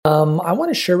I want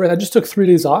to share I just took 3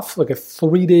 days off, like a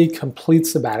 3 day complete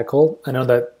sabbatical. I know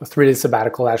that a 3 day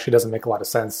sabbatical actually doesn't make a lot of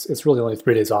sense. It's really only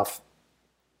 3 days off.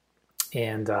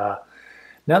 And now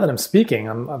that I'm speaking,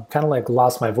 I'm kind of like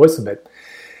lost my voice a bit.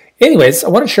 Anyways, I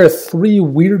want to share three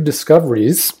weird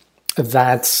discoveries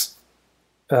that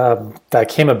that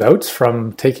came about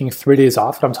from taking 3 days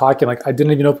off. And I'm talking like I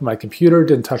didn't even open my computer,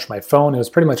 didn't touch my phone. It was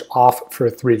pretty much off for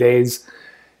 3 days.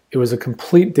 It was a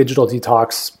complete digital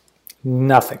detox.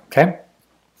 Nothing. Okay.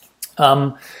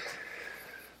 So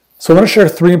I want to share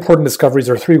three important discoveries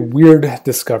or three weird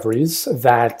discoveries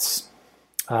that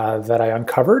I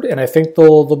uncovered, and I think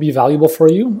they'll be valuable for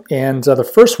you. And the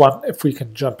first one, if we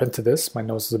can jump into this, my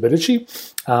nose is a bit itchy,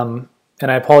 and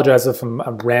I apologize if I'm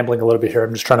rambling a little bit here.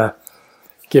 I'm just trying to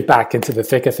get back into the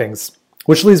thick of things,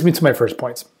 which leads me to my first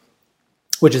point,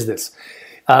 which is this.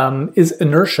 Is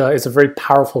inertia is a very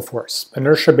powerful force.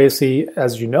 Inertia basically,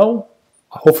 as you know,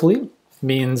 hopefully,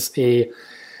 means a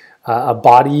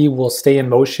body will stay in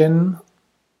motion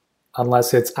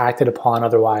unless it's acted upon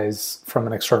otherwise from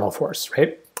an external force,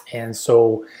 right? And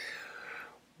so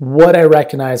what I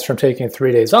recognize from taking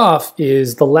 3 days off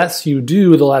is the less you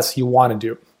do, the less you want to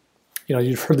do. You know,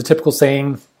 you've heard the typical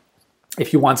saying,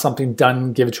 if you want something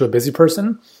done, give it to a busy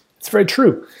person. It's very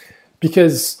true,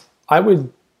 because I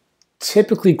would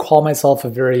typically call myself a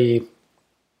very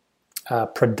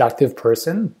productive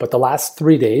person, but the last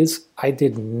 3 days, I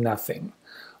did nothing.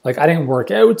 Like, I didn't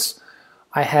work out.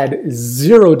 I had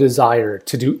zero desire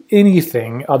to do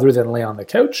anything other than lay on the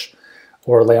couch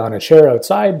or lay on a chair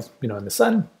outside, you know, in the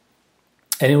sun.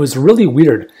 And it was really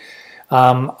weird.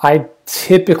 I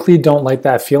typically don't like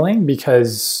that feeling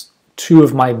because two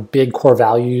of my big core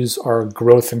values are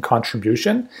growth and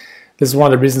contribution. This is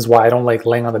one of the reasons why I don't like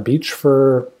laying on the beach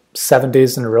for 7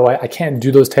 days in a row. I can't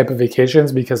do those type of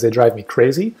vacations because they drive me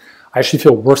crazy. I actually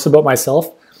feel worse about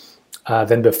myself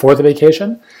than before the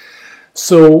vacation.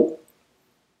 So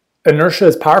inertia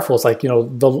is powerful. It's like, you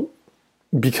know,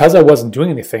 because I wasn't doing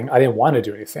anything, I didn't want to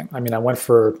do anything. I mean, I went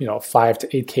for, 5 to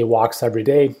 8K walks every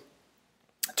day.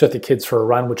 Took the kids for a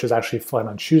run, which was actually fun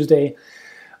on Tuesday.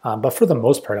 But for the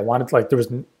most part, there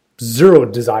was zero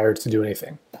desire to do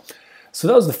anything. So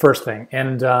that was the first thing.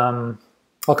 And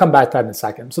I'll come back to that in a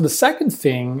second. So the second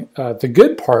thing, the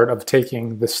good part of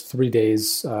taking this 3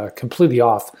 days completely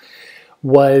off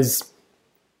was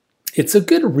it's a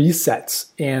good reset.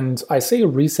 And I say a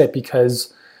reset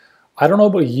because I don't know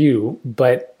about you,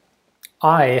 but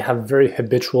I have very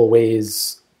habitual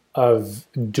ways of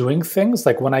doing things.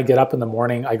 Like when I get up in the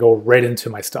morning, I go right into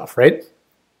my stuff, right?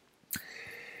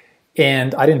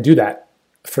 And I didn't do that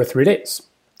for 3 days.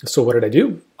 So what did I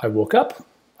do? I woke up,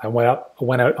 I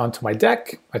went out onto my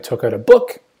deck, I took out a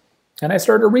book, and I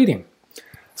started reading.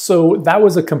 So that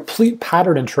was a complete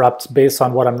pattern interrupt based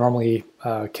on what I'm normally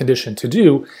conditioned to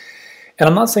do. And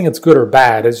I'm not saying it's good or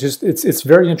bad. It's just it's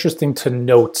very interesting to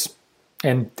note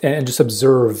and just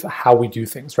observe how we do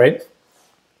things, right?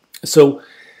 So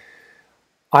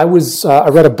I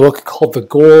read a book called The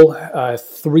Goal,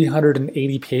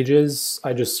 380 pages.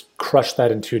 I just crushed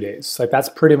that in 2 days. Like that's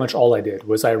pretty much all I did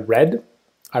was I read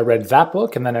that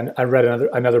book, and then I read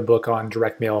another book on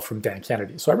direct mail from Dan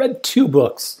Kennedy. So I read 2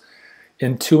 books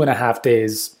in 2.5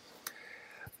 days,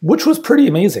 which was pretty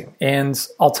amazing. And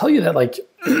I'll tell you that, like,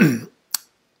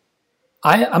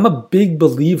 I'm a big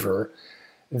believer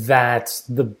that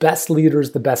the best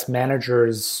leaders, the best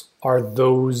managers are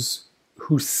those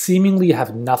who seemingly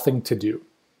have nothing to do.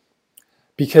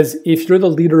 Because if you're the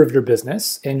leader of your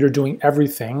business and you're doing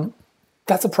everything,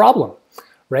 that's a problem,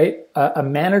 right? A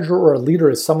manager or a leader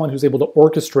is someone who's able to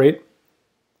orchestrate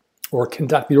or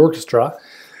conduct the orchestra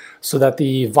so that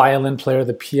the violin player,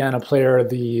 the piano player,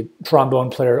 the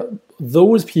trombone player,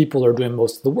 those people are doing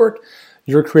most of the work.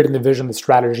 You're creating the vision, the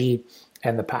strategy,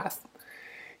 and the path.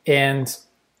 And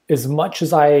as much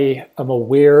as I am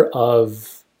aware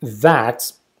of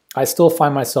that, I still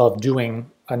find myself doing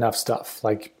enough stuff,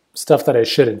 like stuff that I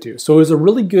shouldn't do. So it was a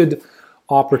really good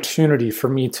opportunity for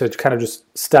me to kind of just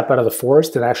step out of the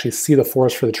forest and actually see the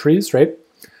forest for the trees, right?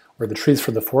 Or the trees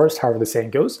for the forest, however the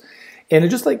saying goes. And it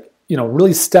just like,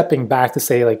 really stepping back to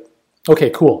say like,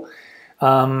 okay, cool.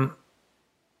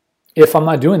 If I'm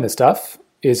not doing this stuff,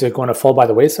 is it going to fall by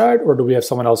the wayside, or do we have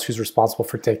someone else who's responsible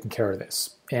for taking care of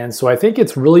this? And so I think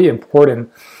it's really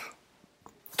important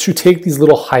to take these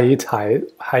little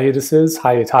hiatuses,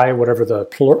 whatever the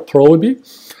plural would be,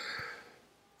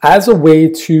 as a way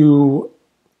to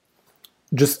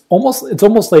just it's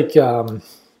almost like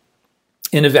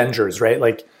in Avengers, right?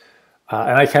 Like,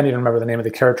 and I can't even remember the name of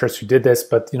the characters who did this,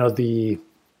 but the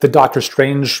the Doctor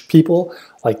Strange people,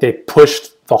 like they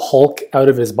pushed the Hulk out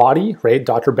of his body, right?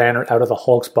 Dr. Banner out of the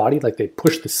Hulk's body, like they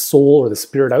pushed the soul or the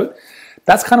spirit out.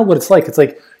 That's kind of what it's like. It's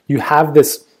like you have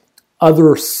this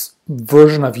other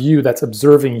version of you that's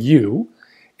observing you,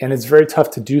 and it's very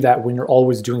tough to do that when you're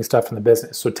always doing stuff in the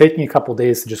business. So taking a couple of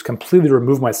days to just completely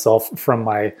remove myself from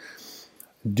my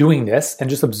doing this and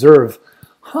just observe,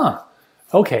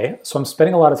 okay, so I'm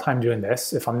spending a lot of time doing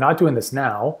this. If I'm not doing this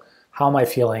now, how am I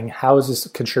feeling? How is this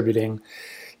contributing?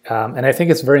 And I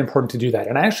think it's very important to do that.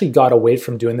 And I actually got away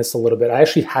from doing this a little bit. I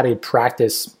actually had a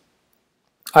practice.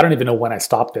 I don't even know when I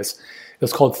stopped this. It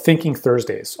was called Thinking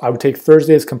Thursdays. I would take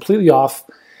Thursdays completely off,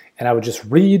 and I would just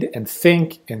read and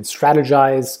think and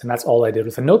strategize, and that's all I did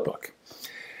with a notebook.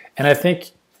 And I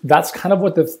think that's kind of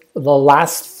what the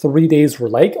last 3 days were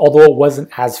like, although it wasn't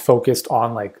as focused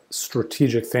on like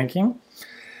strategic thinking,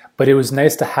 but it was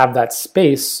nice to have that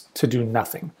space to do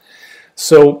nothing.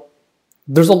 So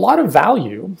there's a lot of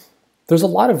value. There's a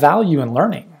lot of value in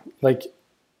learning. Like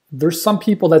there's some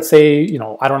people that say,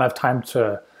 I don't have time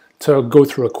to go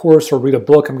through a course or read a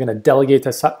book. I'm going to delegate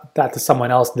that to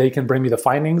someone else. They can bring me the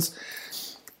findings.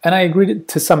 And I agree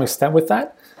to some extent with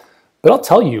that. But I'll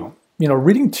tell you,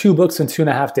 reading 2 books in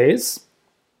 2.5 days,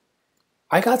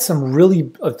 I got some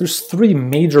really, there's 3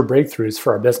 major breakthroughs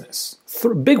for our business.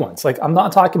 Big ones. Like I'm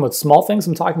not talking about small things.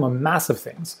 I'm talking about massive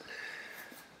things.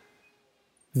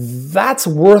 That's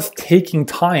worth taking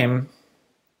time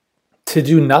to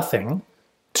do nothing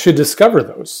to discover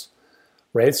those.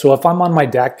 Right? So if I'm on my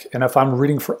deck and if I'm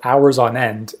reading for hours on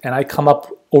end and I come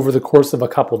up over the course of a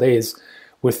couple of days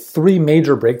with 3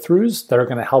 major breakthroughs that are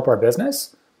going to help our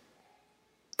business,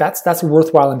 that's a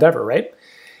worthwhile endeavor, right?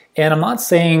 And I'm not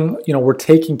saying, we're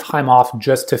taking time off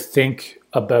just to think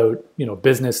about,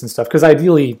 business and stuff, because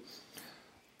ideally,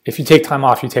 if you take time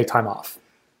off, you take time off,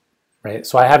 right?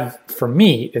 So for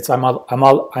me, it's I'm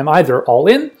either all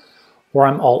in or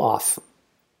I'm all off.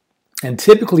 And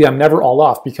typically I'm never all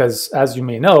off because, as you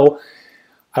may know,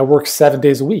 I work 7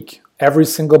 days a week. Every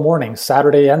single morning,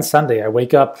 Saturday and Sunday, I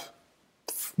wake up,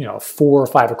 4 or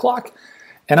 5 o'clock,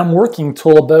 and I'm working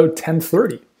till about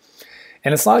 10:30.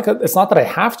 And it's not that I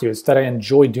have to, it's that I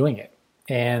enjoy doing it.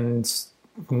 And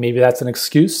maybe that's an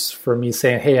excuse for me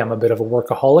saying, hey, I'm a bit of a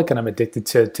workaholic and I'm addicted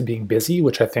to being busy,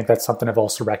 which I think that's something I've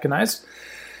also recognized,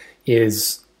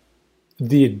 is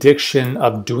the addiction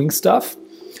of doing stuff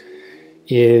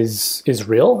is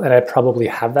real, and I probably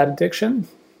have that addiction.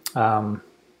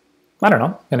 I don't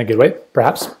know, in a good way,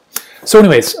 perhaps. So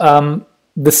anyways,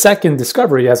 the second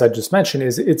discovery, as I just mentioned,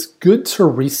 is it's good to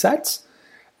reset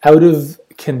out of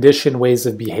conditioned ways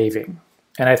of behaving.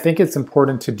 And I think it's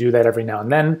important to do that every now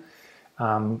and then.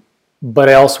 But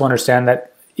I also understand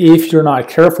that if you're not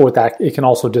careful with that, it can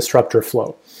also disrupt your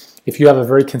flow. If you have a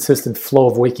very consistent flow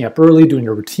of waking up early, doing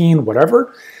your routine,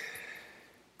 whatever,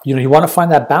 you want to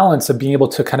find that balance of being able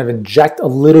to kind of inject a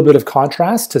little bit of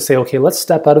contrast to say, okay, let's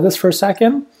step out of this for a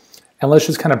second and let's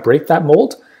just kind of break that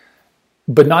mold,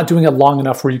 but not doing it long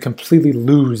enough where you completely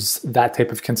lose that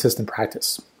type of consistent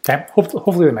practice. Okay,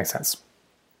 hopefully that makes sense.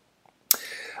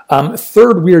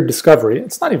 Third weird discovery,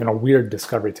 it's not even a weird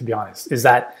discovery to be honest, is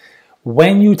that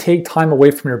when you take time away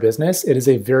from your business, it is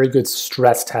a very good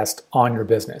stress test on your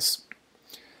business.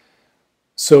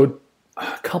 So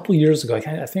a couple years ago, I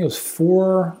think it was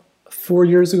four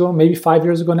years ago, maybe 5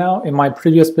 years ago now, in my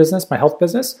previous business, my health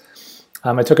business,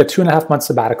 I took a 2.5 month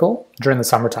sabbatical during the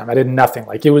summertime. I did nothing.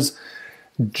 Like it was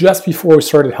just before we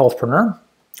started Healthpreneur.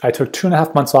 I took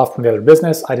 2.5 months off from the other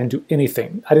business. I didn't do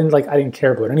anything. I didn't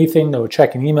care about anything. No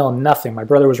checking email, nothing. My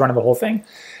brother was running the whole thing.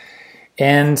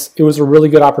 And it was a really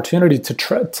good opportunity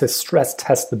to stress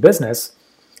test the business.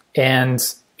 And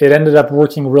it ended up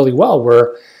working really well,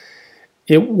 where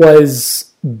it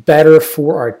was better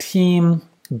for our team,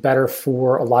 better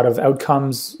for a lot of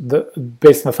outcomes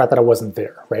based on the fact that I wasn't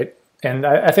there, right? And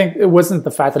I think it wasn't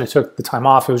the fact that I took the time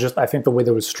off. It was just, I think, the way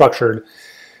that it was structured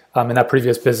in that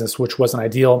previous business, which wasn't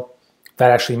ideal, that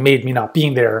actually made me not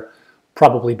being there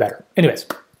probably better. Anyways,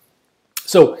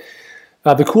 so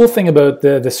the cool thing about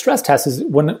the stress test is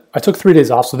when I took 3 days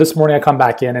off, so this morning I come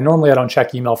back in, and normally I don't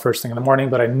check email first thing in the morning,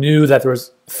 but I knew that there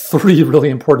was 3 really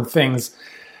important things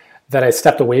that I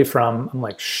stepped away from. I'm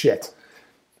like, shit,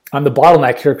 I'm the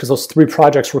bottleneck here because those 3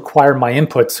 projects require my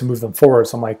input to move them forward.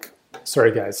 So I'm like,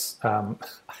 sorry guys,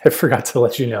 I forgot to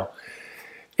let you know.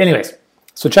 Anyways,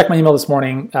 so check my email this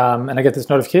morning, and I get this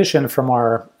notification from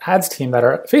our ads team that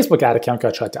our Facebook ad account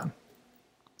got shut down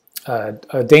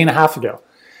a day and a half ago.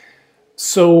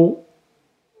 So,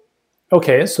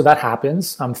 okay, so that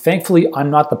happens. Thankfully, I'm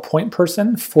not the point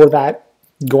person for that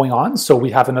going on. So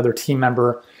we have another team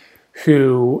member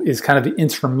who is kind of the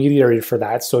intermediary for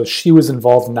that. So she was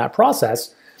involved in that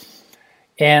process.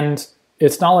 And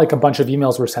it's not like a bunch of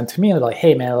emails were sent to me and they're like,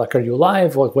 hey man, like, are you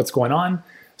alive? Like, what's going on?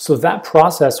 So that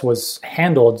process was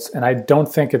handled, and I don't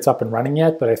think it's up and running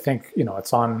yet, but I think,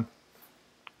 it's on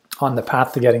the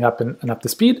path to getting up and up to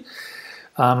speed.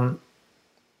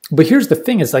 But here's the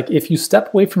thing is, like, if you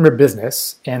step away from your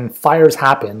business and fires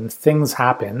happen, things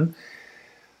happen,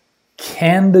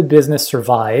 can the business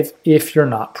survive if you're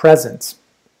not present?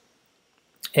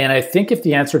 And I think if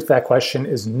the answer to that question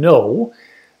is no,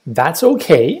 that's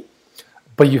okay.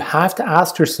 But you have to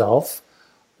ask yourself,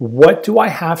 what do I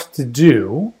have to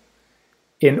do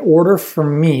in order for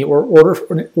me, or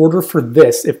in order for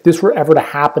this, if this were ever to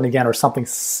happen again, or something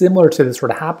similar to this were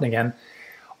to happen again,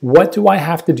 what do I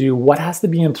have to do? What has to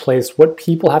be in place? What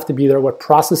people have to be there? What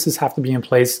processes have to be in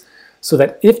place so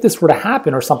that if this were to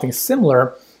happen or something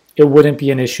similar, it wouldn't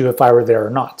be an issue if I were there or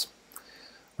not,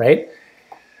 right?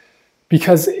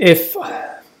 Because if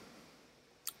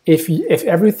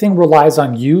everything relies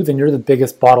on you, then you're the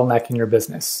biggest bottleneck in your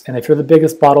business. And if you're the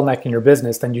biggest bottleneck in your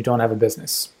business, then you don't have a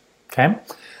business, okay?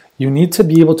 You need to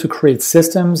be able to create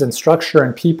systems and structure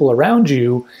and people around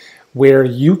you where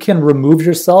you can remove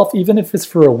yourself, even if it's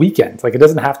for a weekend. Like, it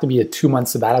doesn't have to be a 2-month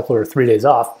sabbatical or 3 days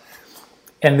off.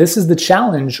 And this is the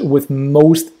challenge with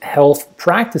most health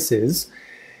practices,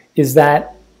 is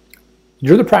that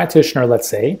you're the practitioner, let's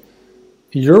say,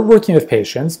 you're working with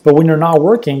patients, but when you're not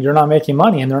working, you're not making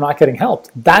money and they're not getting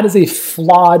helped. That is a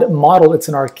flawed model. It's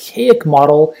an archaic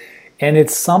model, and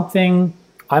it's something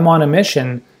I'm on a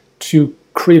mission to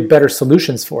create better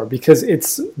solutions for, because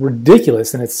it's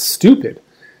ridiculous and it's stupid.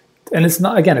 And it's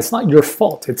not your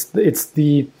fault. It's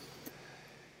the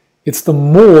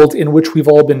mold in which we've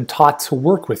all been taught to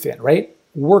work within, right?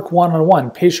 Work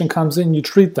one-on-one. Patient comes in, you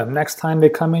treat them. Next time they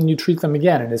come in, you treat them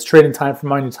again. And it's trading time for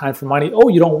money, time for money. Oh,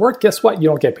 you don't work? Guess what? You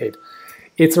don't get paid.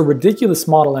 It's a ridiculous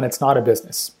model, and it's not a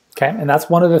business, okay? And that's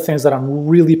one of the things that I'm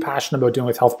really passionate about doing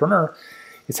with Healthpreneur,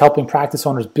 is helping practice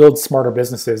owners build smarter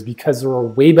businesses, because there are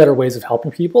way better ways of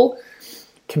helping people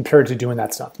compared to doing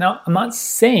that stuff. Now, I'm not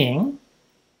saying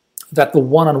that the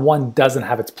one-on-one doesn't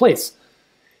have its place.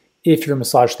 If you're a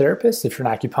massage therapist, if you're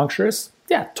an acupuncturist,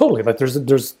 yeah, totally. Like,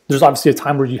 there's obviously a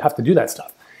time where you have to do that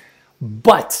stuff.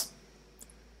 But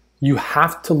you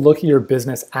have to look at your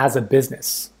business as a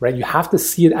business, right? You have to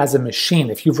see it as a machine.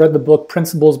 If you've read the book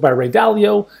Principles by Ray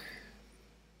Dalio,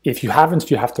 if you haven't,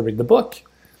 you have to read the book.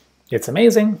 It's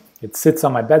amazing. It sits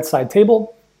on my bedside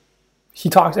table. He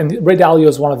talks, and Ray Dalio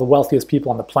is one of the wealthiest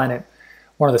people on the planet,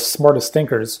 one of the smartest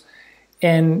thinkers.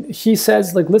 And he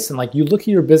says, like, listen, like, you look at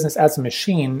your business as a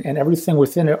machine, and everything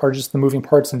within it are just the moving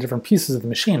parts and different pieces of the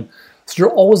machine. So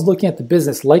you're always looking at the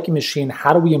business like a machine.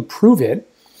 How do we improve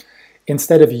it,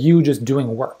 instead of you just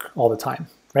doing work all the time,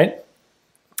 right?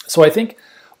 So I think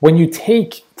when you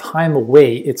take time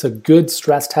away, it's a good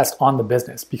stress test on the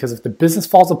business, because if the business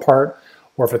falls apart,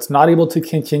 or if it's not able to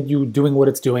continue doing what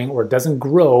it's doing, or it doesn't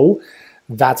grow,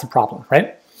 that's a problem,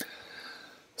 right?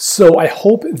 So I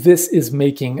hope this is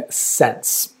making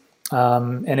sense.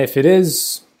 And if it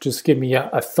is, just give me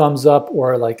a thumbs up,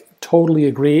 or like totally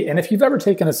agree. And if you've ever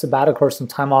taken a sabbatical or some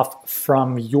time off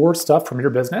from your stuff, from your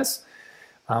business,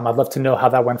 I'd love to know how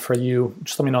that went for you.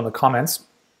 Just let me know in the comments.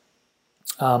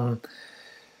 And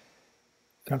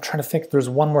I'm trying to think, there's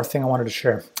one more thing I wanted to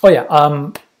share. Oh yeah,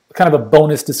 kind of a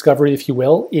bonus discovery, if you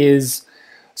will, is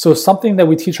so something that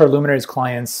we teach our Luminaries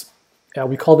clients.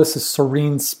 We call this a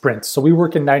serene sprint. So we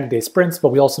work in 90-day sprints, but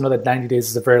we also know that 90 days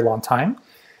is a very long time.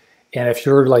 And if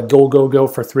you're like go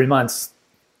for 3 months,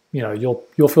 you'll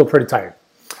feel pretty tired.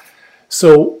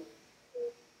 So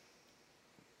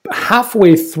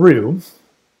halfway through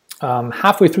that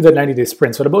 90-day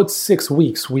sprint, so at about 6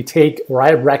 weeks,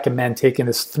 I recommend taking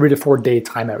this 3 to 4 day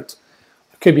timeout.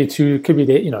 It could be 2, could be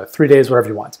 3 days, whatever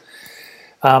you want.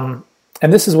 And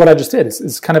this is what I just did.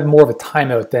 It's kind of more of a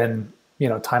timeout than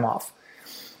time off.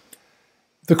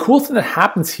 The cool thing that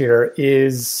happens here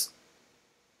is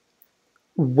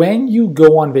when you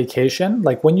go on vacation,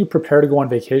 like when you prepare to go on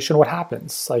vacation, what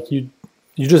happens? Like you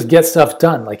just get stuff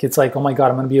done. Like, it's like, oh my God,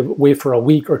 I'm going to be away for a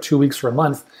week or 2 weeks or a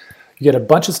month. You get a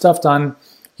bunch of stuff done.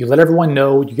 You let everyone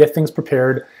know, you get things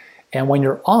prepared. And when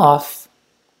you're off,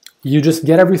 you just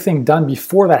get everything done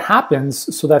before that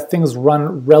happens so that things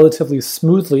run relatively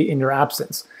smoothly in your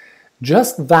absence.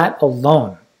 Just that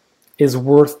alone is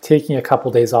worth taking a couple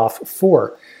days off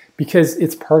for, because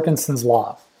it's Parkinson's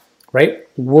law, right?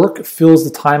 Work fills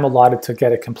the time allotted to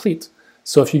get it complete.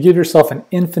 So if you give yourself an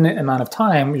infinite amount of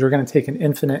time, you're going to take an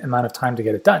infinite amount of time to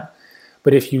get it done.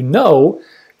 But if you know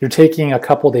you're taking a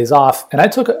couple days off, and I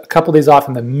took a couple days off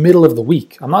in the middle of the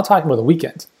week. I'm not talking about the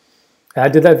weekend. And I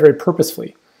did that very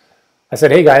purposefully. I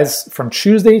said, hey guys, from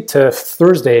Tuesday to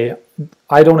Thursday,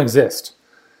 I don't exist.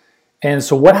 And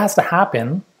so what has to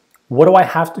happen? Who do I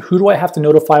have to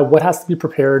notify? What has to be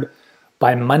prepared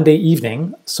by Monday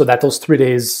evening so that those 3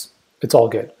 days, it's all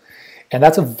good. And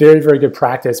that's a very, very good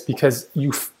practice because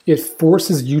it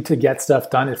forces you to get stuff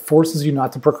done. It forces you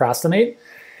not to procrastinate.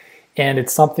 And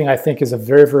it's something I think is a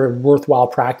very, very worthwhile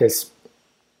practice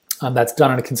that's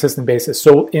done on a consistent basis.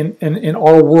 So in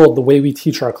our world, the way we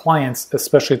teach our clients,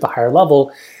 especially at the higher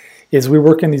level, is we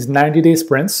work in these 90-day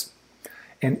sprints.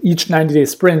 And each 90-day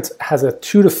sprint has a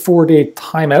 2 to 4 day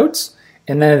timeout.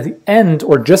 And then at the end,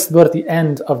 or just about at the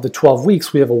end of the 12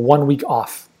 weeks, we have a 1 week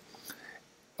off.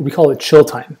 We call it chill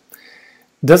time.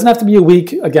 It doesn't have to be a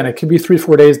week. Again, it could be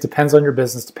 3-4 days, depends on your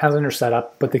business, depends on your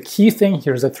setup. But the key thing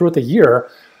here is that throughout the year,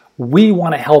 we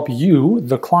want to help you,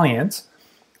 the client,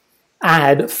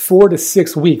 add 4 to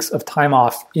 6 weeks of time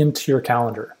off into your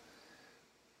calendar.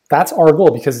 That's our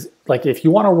goal because if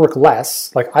you want to work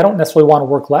less, I don't necessarily want to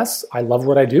work less. I love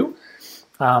what I do.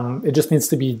 It just needs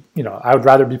to be, I would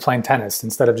rather be playing tennis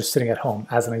instead of just sitting at home,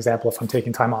 as an example, if I'm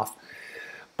taking time off.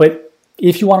 But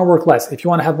if you want to work less, if you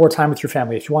want to have more time with your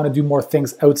family, if you want to do more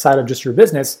things outside of just your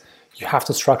business, you have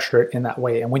to structure it in that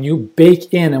way. And when you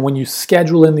bake in and when you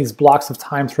schedule in these blocks of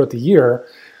time throughout the year,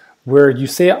 where you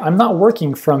say, I'm not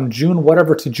working from June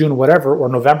whatever to June whatever, or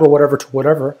November whatever to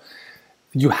whatever,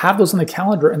 you have those on the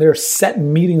calendar and they're set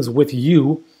meetings with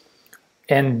you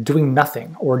and doing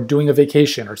nothing or doing a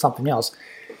vacation or something else.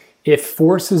 It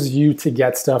forces you to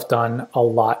get stuff done a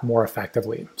lot more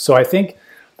effectively. So I think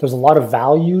there's a lot of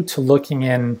value to looking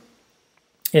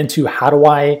into how do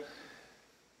I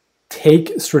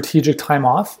take strategic time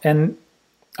off. And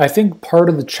I think part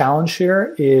of the challenge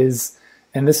here is,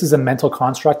 and this is a mental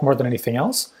construct more than anything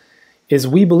else, is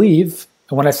we believe,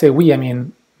 and when I say we, I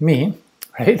mean me,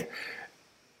 right?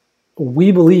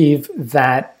 We believe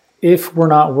that if we're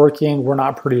not working, we're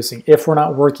not producing. If we're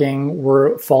not working,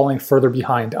 we're falling further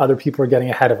behind. Other people are getting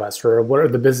ahead of us, or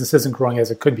the business isn't growing as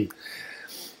it could be.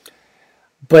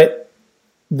 But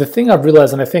the thing I've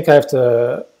realized, and I think I have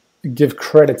to give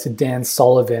credit to Dan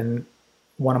Sullivan,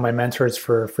 one of my mentors,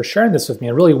 for sharing this with me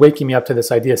and really waking me up to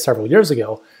this idea several years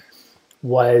ago,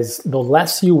 was the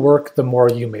less you work, the more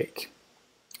you make.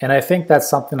 And I think that's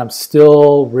something I'm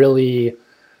still really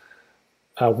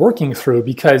working through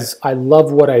because I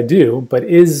love what I do, but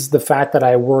is the fact that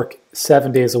I work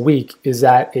 7 days a week, is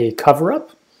that a cover-up,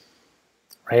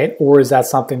 right? Or is that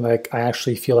something I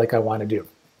actually feel like I want to do?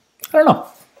 I don't know.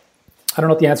 I don't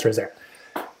know what the answer is there.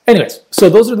 Anyways, so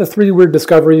those are the 3 weird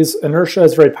discoveries. Inertia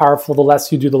is very powerful. The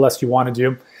less you do, the less you want to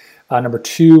do. Number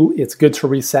 2, it's good to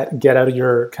reset and get out of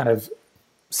your kind of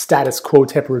status quo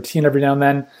type of routine every now and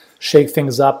then, shake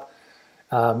things up.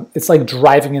 It's like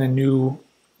driving in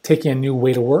taking a new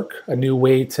way to work, a new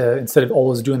way to, instead of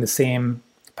always doing the same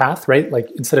path, right?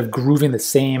 Instead of grooving the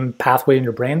same pathway in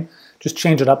your brain, just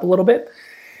change it up a little bit.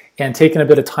 And taking a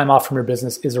bit of time off from your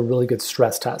business is a really good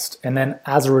stress test. And then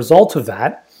as a result of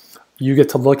that, you get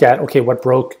to look at, okay, what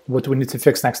broke? What do we need to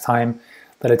fix next time?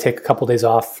 That I take a couple days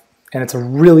off. And it's a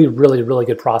really, really, really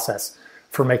good process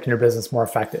for making your business more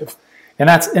effective. And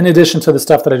that's in addition to the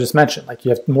stuff that I just mentioned. You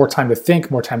have more time to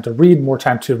think, more time to read, more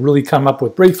time to really come up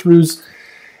with breakthroughs.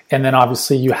 And then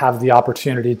obviously you have the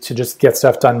opportunity to just get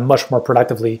stuff done much more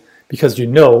productively because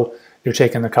you're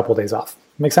taking a couple days off.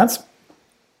 Make sense?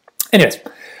 Anyways,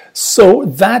 so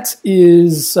that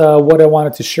is what I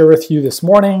wanted to share with you this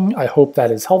morning. I hope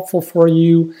that is helpful for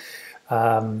you.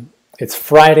 It's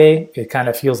Friday. It kind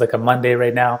of feels like a Monday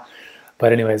right now.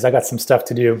 But anyways, I got some stuff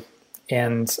to do.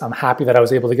 And I'm happy that I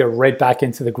was able to get right back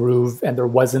into the groove. And there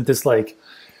wasn't this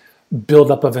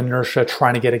buildup of inertia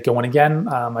trying to get it going again.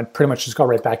 I pretty much just got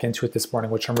right back into it this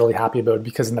morning, which I'm really happy about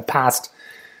because in the past,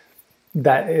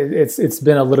 that it's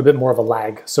been a little bit more of a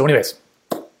lag. So anyways,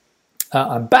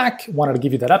 I'm back. Wanted to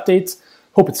give you that update.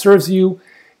 Hope it serves you.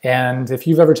 And if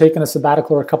you've ever taken a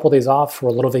sabbatical or a couple of days off or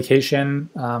a little vacation,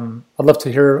 I'd love to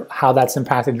hear how that's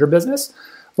impacted your business.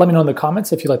 Let me know in the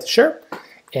comments if you'd like to share.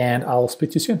 And I'll speak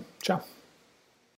to you soon. Ciao.